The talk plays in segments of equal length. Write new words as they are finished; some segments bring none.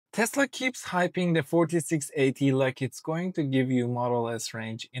Tesla keeps hyping the 4680 like it's going to give you Model S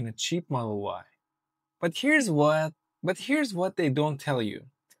range in a cheap Model Y. But here's what they don't tell you.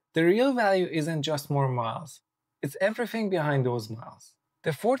 The real value isn't just more miles. It's everything behind those miles.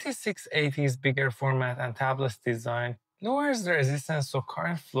 The 4680's bigger format and tabless design lowers the resistance so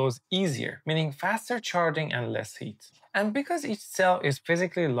current flows easier, meaning faster charging and less heat. And because each cell is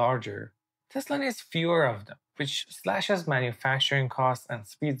physically larger, Tesla needs fewer of them, which slashes manufacturing costs and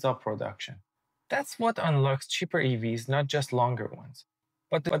speeds up production. That's what unlocks cheaper EVs, not just longer ones.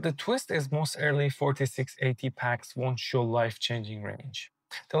 But the twist is most early 4680 packs won't show life-changing range.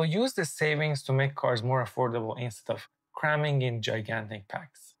 They'll use the savings to make cars more affordable instead of cramming in gigantic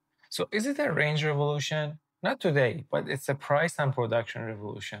packs. So is it a range revolution? Not today, but it's a price and production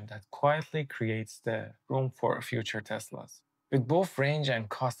revolution that quietly creates the room for future Teslas, with both range and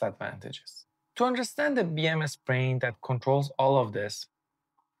cost advantages. To understand the BMS brain that controls all of this,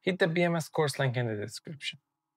 hit the BMS course link in the description.